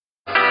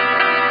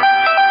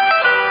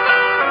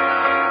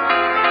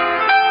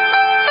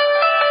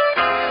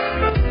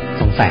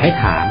แต่ให้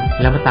ถาม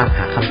แล้วมาตามห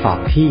าคำตอบ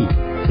ที่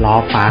รอ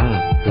ฟัง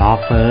รอ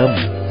เฟิร์ม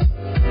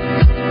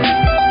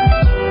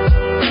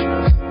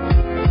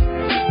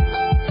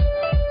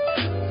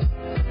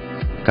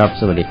ครับ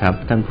สวัสดีครับ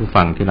ท่านผู้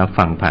ฟังที่รับ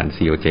ฟังผ่าน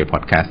COJ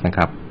Podcast นะค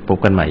รับพบ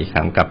กันใหม่อีกค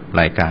รั้งกับ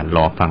รายการร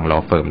อฟังรอ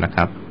เฟิร์มนะค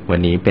รับวัน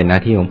นี้เป็นหน้า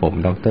ที่ของผม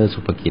ดร.สุ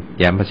ภกิจ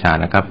แย้มประชา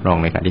นะครับรอง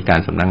เลขาธิการ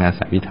สำนักงาน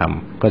สายวิธรรม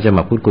ก็จะม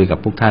าพูดคุยกับ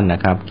พวกท่านน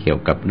ะครับเกี่ยว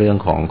กับเรื่อง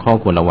ของข้อ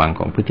ควรระวัง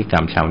ของพฤติกร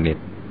รมชาวเน็ต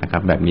นะครั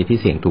บแบบนี้ที่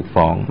เสี่ยงถูก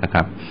ฟ้องนะค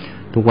รับ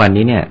ทุกวัน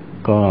นี้เนี่ย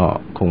ก็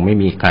คงไม่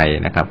มีใคร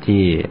นะครับ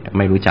ที่ไ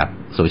ม่รู้จัก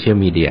โซเชียล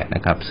มีเดียน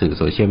ะครับสื่อ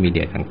โซเชียลมีเดี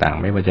ยต่าง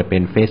ๆไม่ว่าจะเป็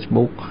น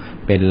Facebook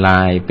เป็น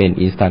LINE เป็น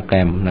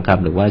Instagram นะครับ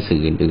หรือว่าสื่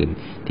ออื่น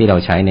ๆที่เรา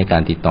ใช้ในกา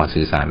รติดต่อ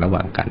สื่อสารระหว่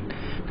างกัน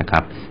นะครั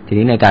บที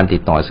นี้ในการติ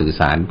ดต่อสื่อ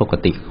สารปก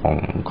ติ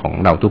ของ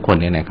เราทุกคน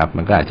เนี่ยนะครับ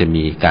มันก็อาจจะ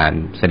มีการ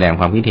แสดง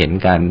ความคิดเห็น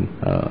การ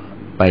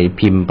ไป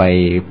พิมพ์ไป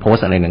โพส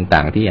อะไรต่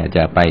างๆที่อาจจ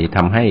ะไปท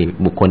ำให้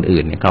บุคคล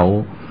อื่นเนี่ยเขา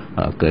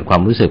เกิดควา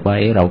มรู้สึกว่า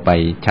เราไป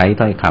ใช้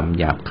ถ้อยคำ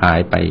หยาบคาย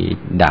ไป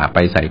ด่าไป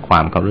ใส่ควา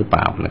มเขาหรือเป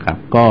ล่านะครับ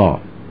ก็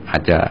อา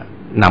จจะ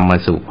นำมา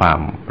สู่ความ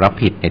รับ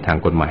ผิดในทาง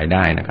กฎหมายไ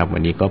ด้นะครับวั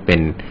นนี้ก็เป็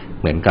น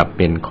เหมือนกับเ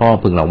ป็นข้อ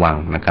พึงระวัง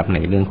นะครับใน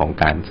เรื่องของ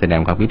การแสด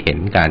งความคิดเห็น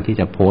การที่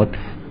จะโพสต์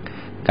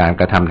การ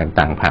กระทำ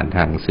ต่างๆผ่านท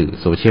างสื่อ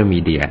โซเชียล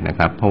มีเดียนะค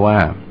รับเพราะว่า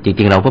จ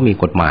ริงๆเราก็มี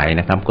กฎหมาย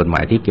นะครับกฎหม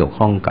ายที่เกี่ยว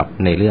ข้องกับ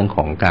ในเรื่องข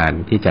องการ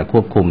ที่จะค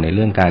วบคุมในเ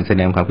รื่องการแส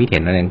ดงความคิดเห็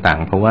นอะไรต่า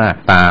งๆเพราะว่า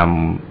ตาม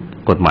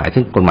กฎหมาย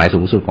ซึ่งกฎหมายสู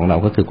งสุดของเรา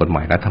ก็คือกฎหม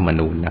ายรัฐธรรม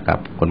นูญนะครับ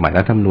กฎหมาย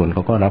รัฐธรรมนูญเข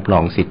าก็รับรอ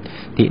งสิท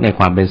ธิในค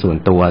วามเป็นส่วน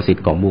ตัวสิท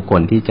ธิของบุคค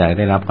ลที่จะไ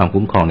ด้รับความ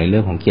คุ้มครองในเรื่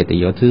องของเกียรติ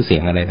ยศชื่อเสีย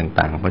งอะไร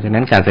ต่างๆเพราะฉะนั้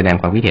นการแสดง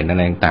ความคิดเห็นอะไ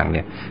รต่างๆเ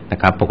นี่ยนะ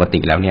ครับปกติ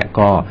แล้วเนี่ย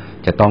ก็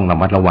จะต้องระ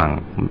มัดระวัง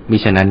มิ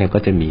ฉะนั้นเนี่ยก็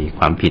จะมีค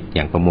วามผิดอ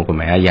ย่างประมวลกฎห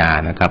มายอาญา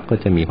นะครับก็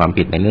จะมีความ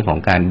ผิดในเรื่องของ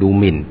การดู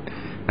หมิ่น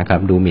นะครับ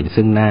ดูหมิ่น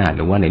ซึ่งหน้าห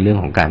รือว่าในเรื่อง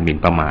ของการหมิ่น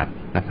ประมาท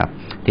นะครับ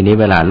ทีนี้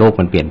เวลาโลก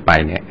มันเปลี่ยนไป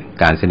เนี่ย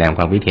การแสดงค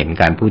วามคิดเห็น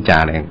การพูดจา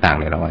อะไรต่างๆ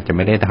เนี่ยเราอาจจะไ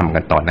ม่ได้ทำกั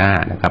นต่อหน้า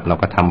นะครับเรา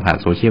ก็ทำผ่าน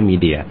โซเชียลมี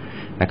เดีย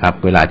นะครับ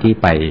เวลาที่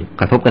ไป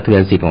กระทบกระเทือ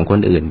นสิทธิของคน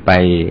อื่นไป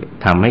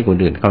ทำให้คน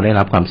อื่นเขาได้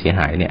รับความเสียห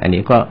ายเนี่ยอัน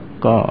นี้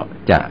ก็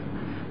จะ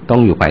ต้อ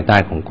งอยู่ภายใต้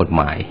ของกฎห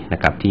มายนะ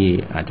ครับที่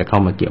อาจจะเข้า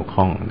มาเกี่ยว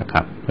ข้องนะค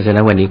รับเพราะฉะ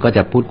นั้นวันนี้ก็จ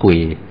ะพูดคุย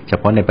เฉ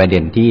พาะในประเด็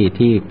น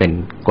ที่เป็น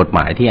กฎหม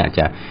ายที่อาจ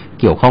จะ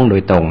เกี่ยวข้องโด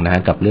ยตรงน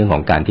ะกับเรื่องขอ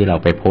งการที่เรา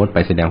ไปโพสต์ไป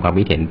แสดงความ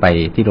คิดเห็นไป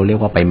ที่เราเรียก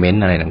ว่าไปเม้น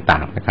อะไรต่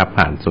างๆนะครับ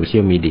ผ่านโซเชี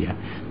ยลมีเดีย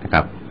นะค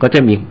รับก็จะ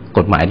มีก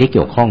ฎหมายที่เ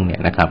กี่ยวข้องเนี่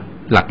ยนะครับ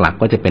หลัก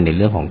ๆก็จะเป็นในเ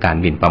รื่องของการ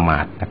หมิ่นประมา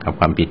ทนะครับ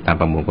ความผิดตาม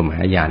ประมวลกฎหมาย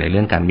อาญาในเ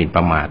รื่องการหมิ่นป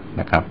ระมาท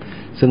นะครับ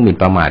ซึ่งหมิ่น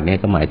ประมาทเนี่ย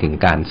ก็หมายถึง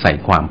การใส่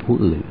ความผู้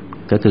อื่น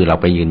ก็คือเรา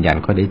ไปยืนยัน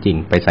ข้อได้จริง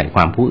ไปใส่คว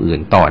ามผู้อื่น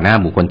ต่อหน้า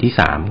บุคคลที่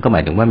3ก็หม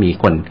ายถึงว่ามี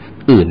คน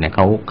อื่นเนี่ยเ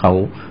ขา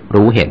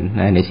รู้เห็น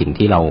นะในสิ่ง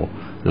ที่เร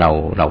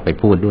าไป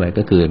พูดด้วย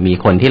ก็คือมี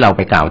คนที่เราไ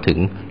ปกล่าวถึง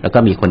แล้วก็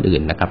มีคนอื่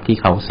นนะครับที่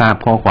เขาทราบ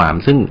ข้อความ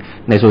ซึ่ง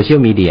ในโซเชียล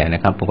มีเดียน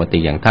ะครับปกติ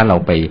อย่างถ้าเรา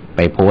ไป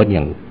โพสต์อ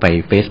ย่างไป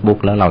Facebook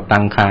แล้วเรา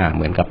ตั้งค่าเ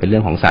หมือนกับเป็นเรื่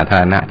องของสาธา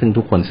รณะซึ่ง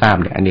ทุกคนทราบ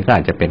เนี่ยอันนี้ก็อ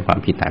าจจะเป็นความ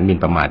ผิดฐานหมิ่น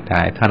ประมาทไ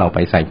ด้ถ้าเราไป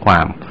ใส่ควา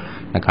ม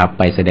นะครับ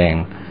ไปแสดง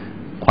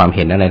ความเ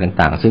ห็นอะไร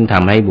ต่างๆซึ่งท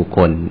ำให้บุคค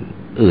ล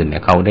อื่นเนี่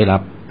ยเขาได้รั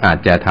บอาจ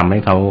จะทำให้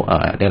เขา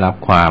ได้รับ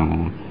ความ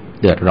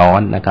เดือดร้อ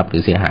นนะครับหรื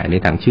อเสียหายใน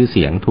ทางชื่อเ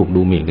สียงถูก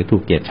ดูหมิ่นหรือถู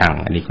กเกลียดชัง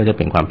อันนี้ก็จะเ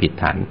ป็นความผิด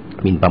ฐาน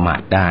หมิ่นประมา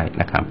ทได้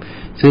นะครับ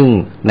ซึ่ง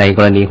ในก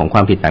รณีของคว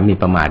ามผิดฐานหมิ่น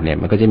ประมาทเนี่ย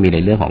มันก็จะมีใน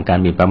เรื่องของการ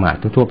หมิ่นประมาท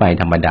ทั่วไป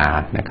ธรรมดา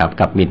นะครับ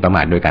กับหมิ่นประม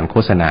าทโดยการโฆ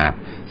ษณา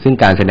ซึ่ง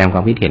การแสดงคว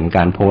ามคิดเห็นก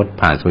ารโพสต์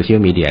ผ่านโซเชียล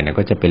มีเดียเนี่ย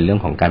ก็จะเป็นเรื่อง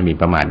ของการหมิ่น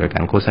ประมาทโดยก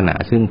ารโฆษณา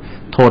ซึ่ง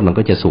โทษมัน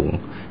ก็จะสูง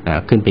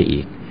ขึ้นไปอี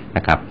กน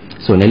ะครับ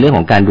ส่วนในเรื่องข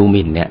องการดูห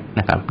มิ่นเนี่ย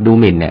นะครับดู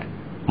หมิ่นเนี่ย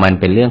มัน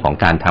เป็นเรื่องของ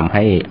การทำใ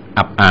ห้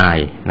อับอาย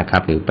นะครั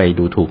บหรือไป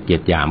ดูถูกเหยีย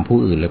ดหยามผู้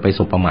อื่นหรือไปส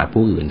บประมาท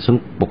ผู้อื่นซึ่ง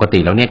ปกติ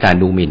แล้วเนี่ยการ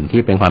ดูหมิ่น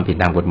ที่เป็นความผิด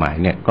ตามกฎหมาย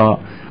เนี่ย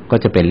ก็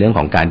จะเป็นเรื่องข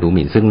องการดูห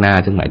มิ่นซึ่งหน้า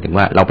ซึ่งหมายถึง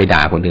ว่าเราไปด่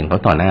าคนอื่นเขา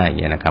ต่อหน้าอย่าง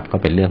เงี้ยนะครับก็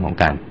เป็นเรื่องของ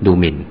การดู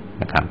หมิ่น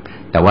นะครับ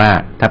แต่ว่า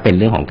ถ้าเป็น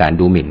เรื่องของการ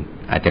ดูหมิ่น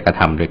อาจจะกระ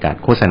ทำโดยการ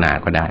โฆษณา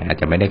ก็ได้อาจ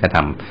จะไม่ได้กระท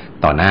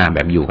ำต่อหน้าแบ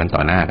บอยู่กันต่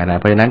อหน้าก็ได้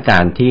เพราะฉะนั้นกา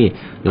รที่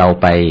เรา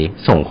ไป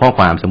ส่งข้อค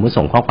วามสมมุติ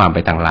ส่งข้อความไป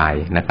ทางไล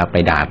น์นะครับไป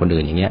ด่าคน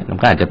อื่นอย่างเงี้ยมัน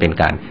ก็อาจจะเป็น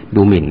การ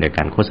ดูหมิ่นโดยก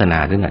ารโฆษณา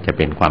ซึ่งอาจจะเ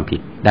ป็นความผิด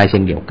ได้เช่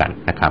นเดียวกัน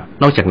นะครับ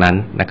นอกจากนั้น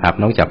นะครับ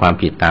นอกจากความ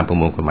ผิดตามประ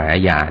มวลกฎหมายอา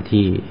ญา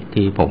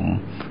ที่ผม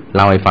เ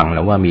ล่าให้ฟังแ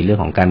ล้วว่ามีเรื่อง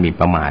ของการหมิ่น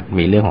ประมาท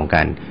มีเรื่องของก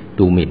าร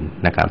ดูหมิ่น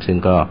นะครับซึ่ง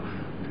ก็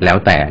แล้ว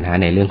แต่นะ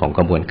ในเรื่องของก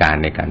ระบวนการ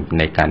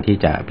ในการที่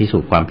จะพิสู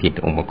จน์ความผิด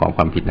องค์ประกอบค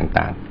วามผิด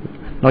ต่างๆ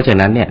นอกจาก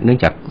นั้นเนี่ยเนื่อง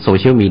จากโซ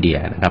เชียลมีเดีย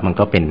นะครับมัน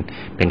ก็เ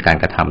ป็นการ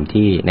กระทำ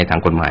ที่ในทาง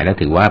กฎหมายแล้ว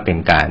ถือว่าเป็น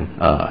การ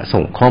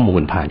ส่งข้อมู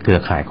ลผ่านเครือ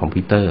ข่ายคอม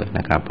พิวเตอร์น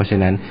ะครับเพราะฉะ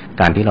นั้น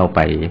การที่เราไป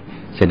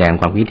แสดง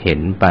ความคิดเห็น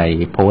ไป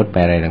โพสต์ไป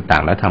อะไรต่า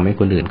งๆแล้วทำให้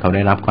คนอื่นเขาไ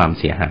ด้รับความ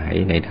เสียหาย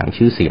ในทาง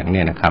ชื่อเสียงเ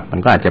นี่ยนะครับมัน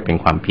ก็อาจจะเป็น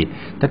ความผิด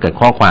ถ้าเกิด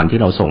ข้อความที่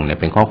เราส่งเนี่ย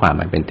เป็นข้อความ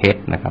มันเป็นเท็จ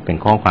นะครับเป็น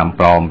ข้อความ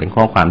ปลอมเป็น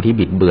ข้อความที่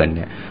บิดเบือนเ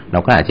นี่ยเรา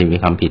ก็อาจจะมี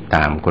ความผิดต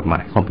ามกฎหมา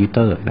ยคอมพิวเต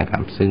อร์นะครั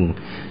บซึ่ง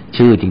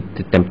ชื่อ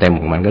เต็มๆ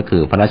ของมันก็คื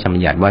อพระราชบั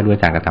ญญัติว่าด้วย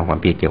การกระทำความ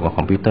ผิดเกี่ยวกับค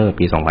อมพิวเตอร์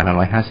ปี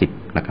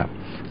2550นะครับ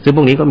ซึ่งพ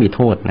วกนี้ก็มีโ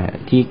ทษนะ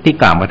ที่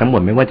กล่าวมาทั้งหม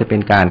ดไม่ว่าจะเป็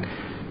นการ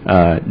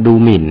ดู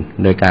หมิ่น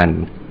โดยการ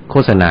โฆ โฆ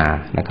ษณา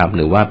นะครับห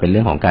รือว่าเป็นเ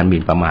รื่องของการห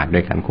มิ่นประมาทโด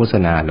ยการโฆษ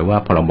ณาหรือว่า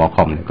พรบค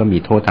อมเนี่ยก็มี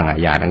โทษทางอา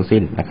ญาทั้ง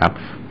สิ้นนะครับ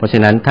เพราะฉะ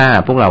นั้นถ้า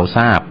พวกเราท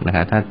ราบนะค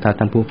รับถ้า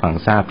ท่านผู้ฟัง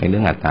ทราบในเรื่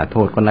องอัตราโท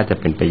ษก็น่าจะ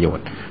เป็นประโยช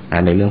น์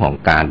ในเรื่องของ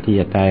การที่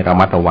จะได้ระ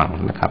มัดระวัง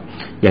นะครับ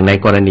อย่างใน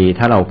กรณี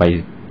ถ้าเรา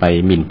ไป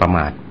หมิ่นประม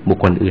าทบุค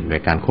คลอื่นโด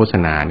ยการโฆษ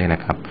ณาเนี่ยน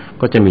ะครับ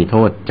ก็จะมีโท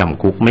ษจ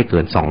ำคุกไม่เกิ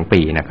น2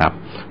 ปีนะครับ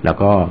แล้ว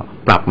ก็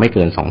ปรับไม่เ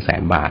กิน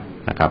 200,000 บาท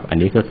นะครับอัน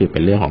นี้ก็คือเป็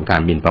นเรื่องของกา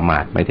รหมิ่นประมา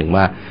ทหมายถึง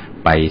ว่า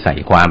ไปใส่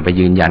ความไป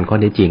ยืนยันข้อ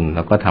เท็จจริงแ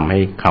ล้วก็ทำให้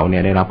เขาเนี่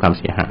ยได้รับความ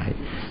เสียหาย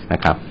น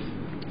ะครับ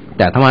แ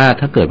ต่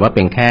ถ้าเกิดว่าเ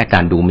ป็นแค่กา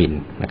รดูหมิ่น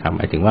นะครับห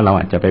มายถึงว่าเรา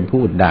อาจจะไปพู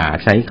ดด่า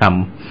ใช้ค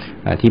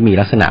ำที่มี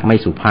ลักษณะไม่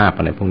สุภาพ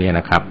อะไรพวกนี้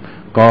นะครับ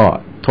ก็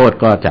โทษ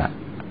ก็จะ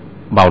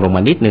เบาลงม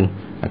านิดนึง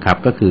นะครับ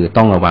ก็คือ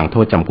ต้องระวังโท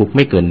ษจำคุกไ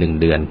ม่เกิน1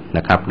 เดือนน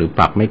ะครับหรือป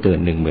รับไม่เกิน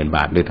 10,000 บ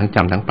าทหรือทั้งจ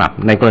ำทั้งปรับ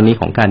ในกรณี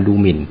ของการดู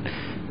หมิ่น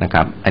นะค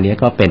รับอันนี้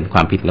ก็เป็นคว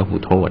ามผิดละหู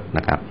โทษน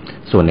ะครับ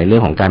ส่วนในเรื่อ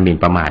งของการหมิ่น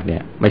ประมาทเนี่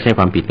ยไม่ใช่ค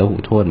วามผิดละหู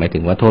โทษหมายถึ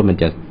งว่าโทษมัน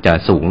จะ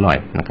สูงหน่อย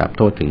นะครับโ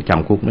ทษถึงจ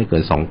ำคุกไม่เกิ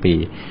น2 ปี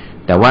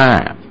แต่ว่า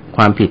ค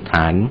วามผิดฐ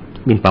าน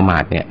หมิ่นประมา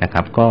ทเนี่ยนะค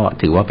รับก็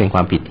ถือว่าเป็นคว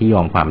ามผิดที่ย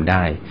อมความไ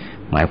ด้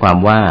หมายความ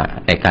ว่า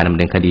ในการดำเ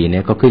นินคดีเนี่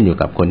ยก็ขึ้นอยู่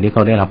กับคนที่เข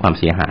าได้รับความ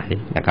เสียหาย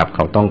นะครับเข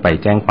าต้องไป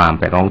แจ้งความ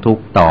ไปร้องทุก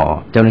ข์ต่อ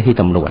เจ้าหน้าที่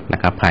ตำรวจน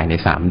ะครับภายใน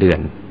3 เดือน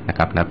นะค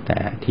รับนับแต่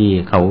ที่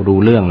เขารู้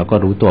เรื่องแล้วก็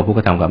รู้ตัวผู้ก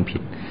ระทำความผิ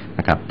ด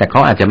นะครับแต่เข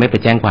าอาจจะไม่ไป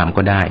แจ้งความ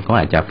ก็ได้เขา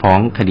อาจจะฟ้อง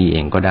คดีเอ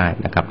งก็ได้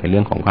นะครับในเรื่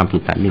องของความผิ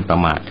ดฐานหมิ่นประ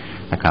มาท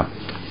นะครับ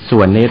ส่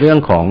วนในเรื่อง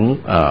ของ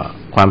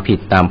ความผิด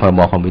ตามพรบ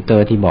คอมพิวเตอ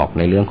ร์ที่บอก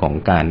ในเรื่องของ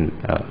การ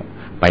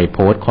ไปโพ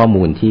สต์ข้อ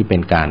มูลที่เป็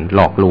นการห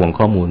ลอกลวง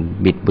ข้อมูล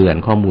บิดเบือน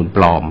ข้อมูลป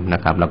ลอมน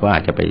ะครับแล้วก็อา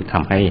จจะไปท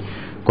ำให้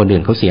คนอื่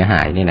นเขาเสียห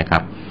ายเนี่ยนะครั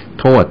บ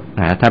โทษน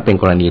ะถ้าเป็น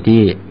กรณี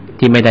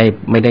ที่ไม่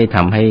ได้ท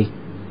ำให้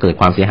เกิด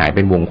ความเสียหายเ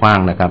ป็นวงกว้าง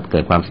นะครับเกิ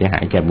ดความเสียหา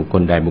ยแก่บุคค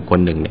ลใดบุคคล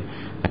หนึ่งเนี่ย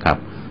นะครับ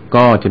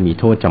ก็จะมี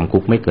โทษจำคุ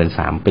กไม่เกิน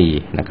3 ปี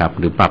นะครับ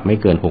หรือปรับไม่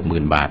เกิน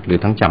 60,000 บาทหรือ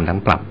ทั้งจำทั้ง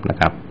ปรับนะ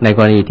ครับในก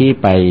รณีที่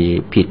ไป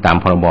ผิดตาม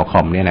พรบค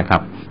อมเนี่ยนะครั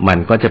บมัน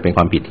ก็จะเป็นค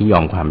วามผิดที่ยอ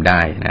มความไ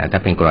ด้นะถ้า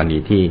เป็นกรณี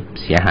ที่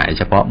เสียหายเ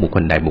ฉพาะบุคค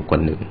ลใดบุคคล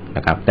หนึ่งน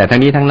ะครับแต่ทั้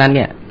งนี้ทั้งนั้นเ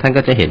นี่ยท่าน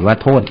ก็จะเห็นว่า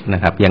โทษน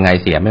ะครับยังไง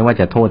เสียไม่ว่า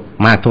จะโทษ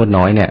มากโทษ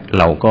น้อยเนี่ย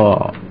เราก็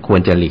ควร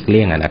จะหลีกเ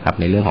ลี่ยงนะครับ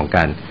ในเรื่องของ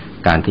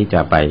การที่จ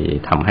ะไป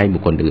ทำให้บุ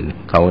คคลอื่น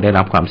เขาได้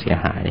รับความเสีย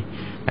หาย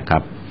นะครั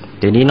บ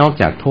ทีนี้นอก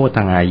จากโทษท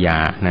างอาญา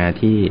นะ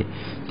ที่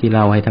เ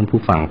ล่าให้ท่านผู้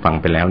ฟัง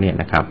ไปแล้วเนี่ย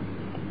นะครับ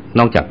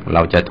นอกจากเร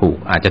า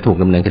อาจจะถูก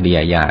ดำเนินคดี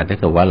อาญาถ้า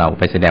เกิดว่าเรา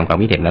ไปแสดงความ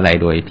คิดเห็นอะไร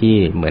โดยที่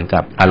เหมือนกั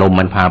บอารมณ์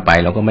มันพาไป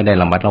เราก็ไม่ได้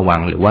ระมัดระวั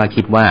งหรือว่า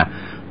คิดว่า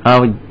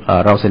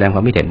เราแสดงคว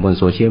ามคิดเห็นบน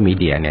โซเชียลมี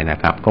เดียเนี่ยนะ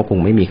ครับก็คง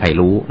ไม่มีใคร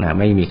รู้นะ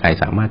ไม่มีใคร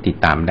สามารถติด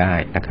ตามได้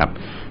นะครับ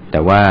แต่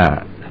ว่า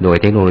โดย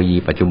เทคโนโลยี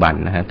ปัจจุบัน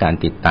นะฮะการ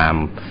ติดตาม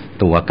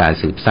ตัวการ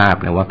สืบทราบ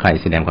นะว่าใคร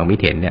แสดงความคิด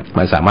เห็นเนี่ย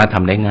มันสามารถท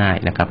ำได้ง่าย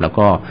นะครับแล้ว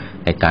ก็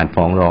ในการ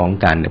ฟ้องร้อง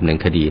การดำเนิน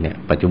คดีเนี่ย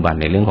ปัจจุบัน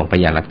ในเรื่องของพ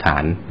ยานหลักฐา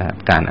น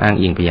การอ้าง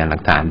อิงพยานหลั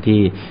กฐาน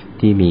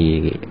ที่มี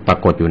ปรา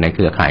กฏอยู่ในเค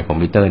รือข่ายคอม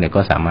พิวเตอร์เนี่ย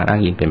ก็สามารถอ้า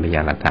งอิงเป็นพย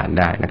านหลักฐาน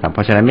ได้นะครับเพร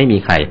าะฉะนั้นไม่มี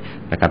ใคร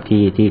นะครับ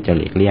ที่จะห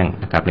ลีกเลี่ยง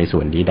นะครับในส่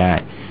วนนี้ได้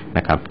น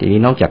ะครับทีนี้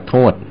นอกจากโท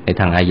ษใน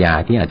ทางอาญา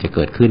ที่อาจจะเ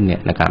กิดขึ้นเนี่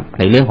ยนะครับ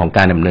ในเรื่องของก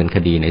ารดำเนินค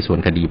ดีในส่วน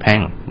คดีแพ่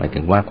งหมายถึ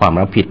งว่าความ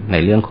รับผิดใน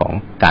เรื่องของ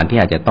การที่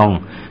อาจจะต้อง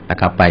นะ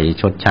ครับไป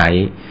ชดใช้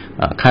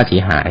ค่าเสี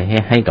ยหาย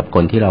ให้กับค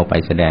นที่เราไป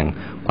แสดง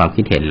ความ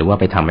คิดเห็นหรือว่า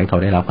ไปทำให้เขา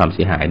ได้รับความเ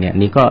สียหายเนี่ย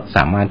นี่ก็ส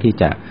ามารถที่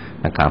จะ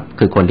นะครับ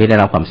คือคนที่ได้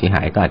รับความเสียห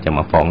ายก็อาจจะม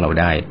าฟ้องเรา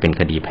ได้เป็น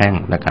คดีแพ่ง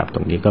นะครับต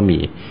รงนี้ก็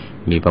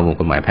มีประมวล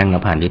กฎหมายแพ่งและ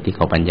พาณิชย์ที่เข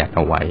าบัญญัติเ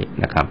อาไว้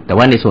นะครับแต่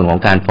ว่าในส่วนของ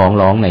การฟ้อง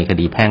ร้องในค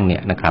ดีแพ่งเนี่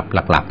ยนะครับ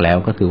หลักๆแล้ว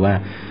ก็คือว่า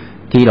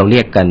ที่เราเรี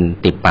ยกกัน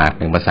ติดปาก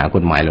ในภาษาก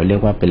ฎหมายเราเรีย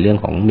กว่าเป็นเรื่อง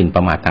ของหมิ่นป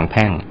ระมาททางแ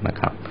พ่งนะ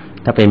ครับ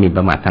ถ้าเป็นหมิ่นป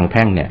ระมาททางแ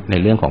พ่งเนี่ยใน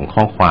เรื่องของ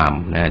ข้อความ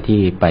นะที่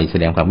ไปแส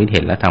ดงความคิดเ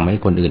ห็นและทำให้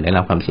คนอื่นได้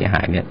รับความเสียห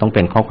ายเนี่ยต้องเ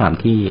ป็นข้อความ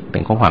ที่เป็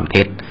นข้อความเ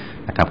ท็จ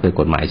นะครับคือ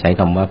กฎหมายใช้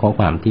คำว่าข้อ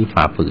ความที่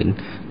ฝ่าฝืน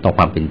ต่อค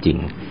วามเป็นจริง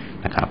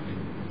นะครับ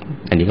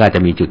อันนี้ก็อาจจ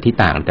ะมีจุดที่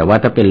ต่างแต่ว่า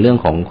ถ้าเป็นเรื่อง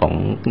ของ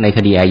ในค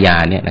ดีอาญา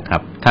เนี่ยนะครั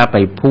บถ้าไป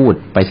พูด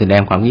ไปแสด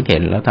งความคิดเห็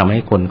นแล้วทำให้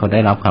คนเขาได้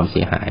รับความเ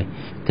สียหาย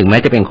ถึงแม้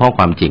จะเป็นข้อค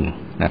วามจริง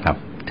นะครับ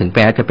ถึงแ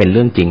ม้จะเป็นเ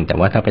รื่องจริงแต่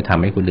ว่าถ้าไปท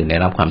ำให้คนอื่นได้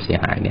รับความเสีย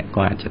หายเนี่ยก็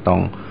อาจจะต้อ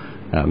ง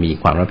มี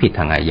ความรับผิด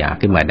ทางอาญา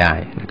ขึ้นมาได้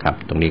นะครับ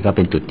ตรงนี้ก็เ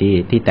ป็นจุด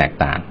ที่แตก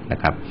ต่างนะ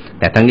ครับ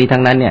แต่ทั้งนี้ทั้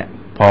งนั้นเนี่ย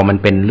พอมัน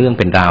เป็นเรื่อง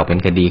เป็นราวเป็น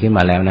คดีขึ้นม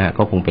าแล้วนะ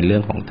ก็คงเป็นเรื่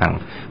องของทาง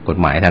กฎ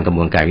หมายทางกระบ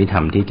วนการยุติธร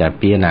รมที่จะ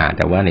พิจารณาแ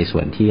ต่ว่าในส่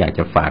วนที่อยากจ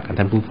ะฝากกับ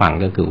ท่านผู้ฟัง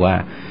ก็คือว่า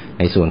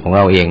ในส่วนของเ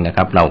ราเองนะค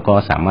รับเราก็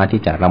สามารถ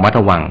ที่จะระมัด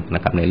ระวังน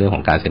ะครับในเรื่องข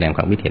องการแสดงค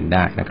วามคิดเห็นไ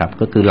ด้นะครับ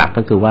ก็คือหลัก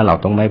ก็คือว่าเรา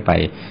ต้องไม่ไป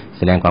แ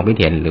สดงความคิด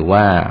เห็นหรือว่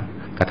า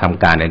กระท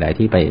ำการใดๆ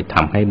ที่ไปท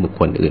ำให้บุค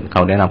คลอื่นเข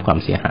าได้รับความ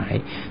เสียหาย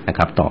นะค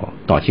รับ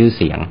ต่อชื่อเ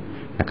สียง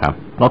นะครับ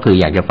ก็คือ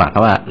อยากจะฝาก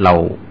ว่าเร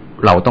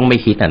าต้องไม่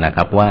คิดนะค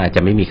รับว่าจ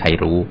ะไม่มีใคร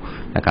รู้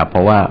นะครับเพร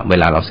าะว่าเว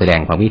ลาเราแสดง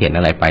ความคิดเห็น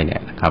อะไรไปเนี่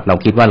ยนะครับเรา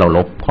คิดว่าเราล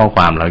บข้อค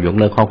วามเรายก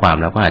เลิกข้อความ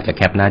แล้วก็อาจจะแ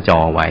คปหน้าจอ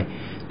ไว้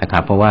นะครั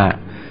บเพราะว่า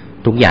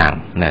ทุกอย่าง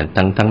นะ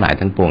ทั้งหลาย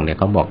ทั้งปวงเนี่ย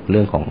เขาบอกเ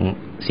รื่องของ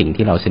สิ่ง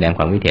ที่เราแสดงค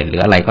วามคิดเห็นหรื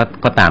ออะไร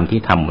ก็ตามที่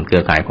ทำบนเครื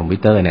อข่ายคอมพิว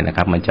เตอร์เนี่ยนะค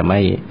รับมันจะไ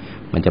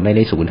ม่ไ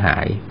ด้สูญหา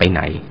ยไปไห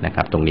นนะค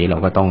รับตรงนี้เรา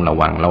ก็ต้องระ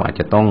วังเราอาจ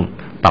จะต้อง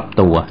ปรับ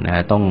ตัวน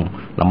ะต้อง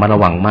ระมัดร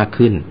ะวังมาก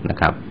ขึ้นนะ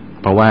ครับ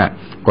เพราะว่า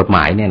กฎหม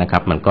ายเนี่ยนะครั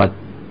บมันก็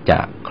จะ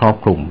ครอบ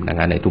คลุมนะค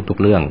รับในทุก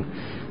ๆเรื่อง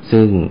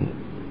ซึ่ง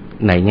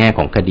ในแง่ข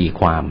องคดี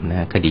ความน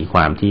ะคดีคว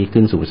ามที่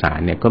ขึ้นสู่ศาล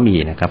เนี่ยก็มี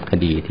นะครับค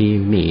ดีที่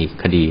มี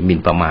คดีหมิ่น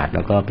ประมาทแ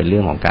ล้วก็เป็นเรื่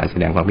องของการแส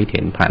ดงความคิดเ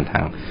ห็นผ่านทา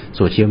งโ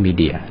ซเชียลมีเ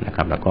ดียนะค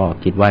รับแล้วก็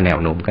คิดว่าแนว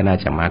โน้มก็น่า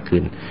จะมากขึ้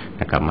น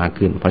นะครับมาก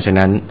ขึ้นเพราะฉะ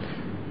นั้น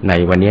ใน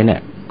วันนี้เนี่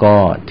ยก็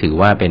ถือ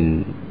ว่าเป็น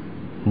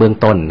เบื้อง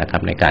ต้นนะครั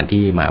บในการ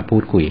ที่มาพู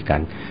ดคุยกั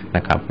นน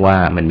ะครับว่า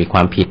มันมีคว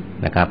ามผิด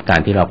นะครับการ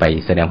ที่เราไป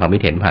แสดงความคิ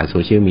ดเห็นผ่านโซ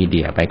เชียลมีเดี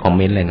ยไปคอมเ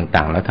มนต์อะไร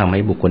ต่างๆแล้วทำให้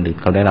บุคคลอื่น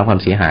เขาได้รับความ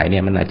เสียหายเนี่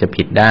ยมันอาจจะ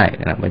ผิดได้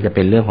นะครับมันจะเ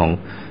ป็นเรื่องข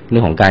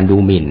องการดู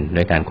หมิ่นโด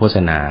ยการโฆษ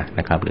ณา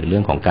นะครับหรือเรื่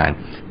องของการ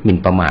หมิ่น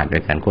ประมาทโด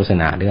ยการโฆษ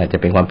ณาหรืออาจจะ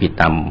เป็นความผิด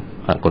ตาม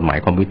กฎหมาย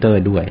คอมพิวเตอ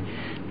ร์ด้วย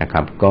นะค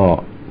รับก็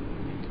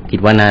คิด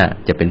ว่าน่า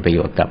จะเป็นประโย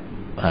ชน์กับ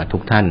ทุ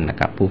กท่านนะ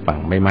ครับผู้ฟัง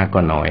ไม่มาก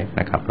ก็น้อย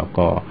นะครับแล้ว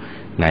ก็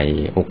ใน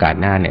โอกาส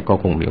หน้าเนี่ยก็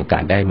คงมีโอกา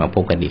สได้มาพ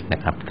บกันอีกน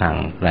ะครับทาง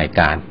ราย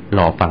การร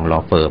อฟังรอ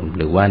เฟิร์ม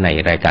หรือว่าใน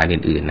รายการ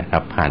อื่นๆนะครั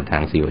บผ่านทา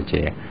ง COJ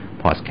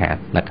Podcast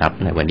นะครับ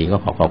ในวันนี้ก็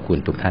ขอบคุณ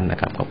ทุกท่านนะ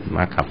ครับขอบคุณ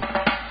มากครับ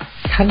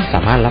ท่านส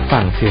ามารถรับฟั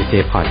ง COJ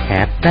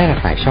Podcast ได้หลา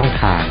กหลายช่อง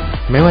ทาง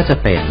ไม่ว่าจะ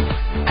เป็น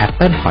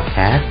Apple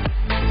Podcast,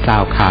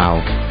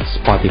 SoundCloud,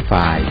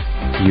 Spotify,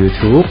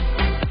 YouTube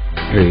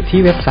หรือ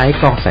ที่เว็บไซต์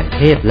กองสนเ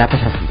ทศและประ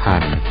ชาสัมพั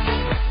นธ์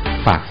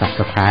ฝาก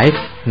Subscribe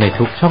ใน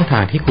ทุกช่องทา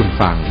งที่คุณ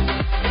ฟัง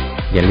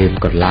อย่าลืม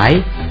กดไล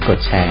ค์กด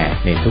แชร์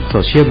ในทุกโซ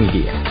เชียลมีเ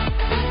ดีย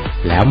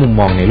แล้วมุม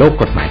มองในโลก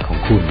กฎหมายของ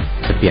คุณ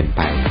จะเปลี่ยนไ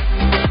ป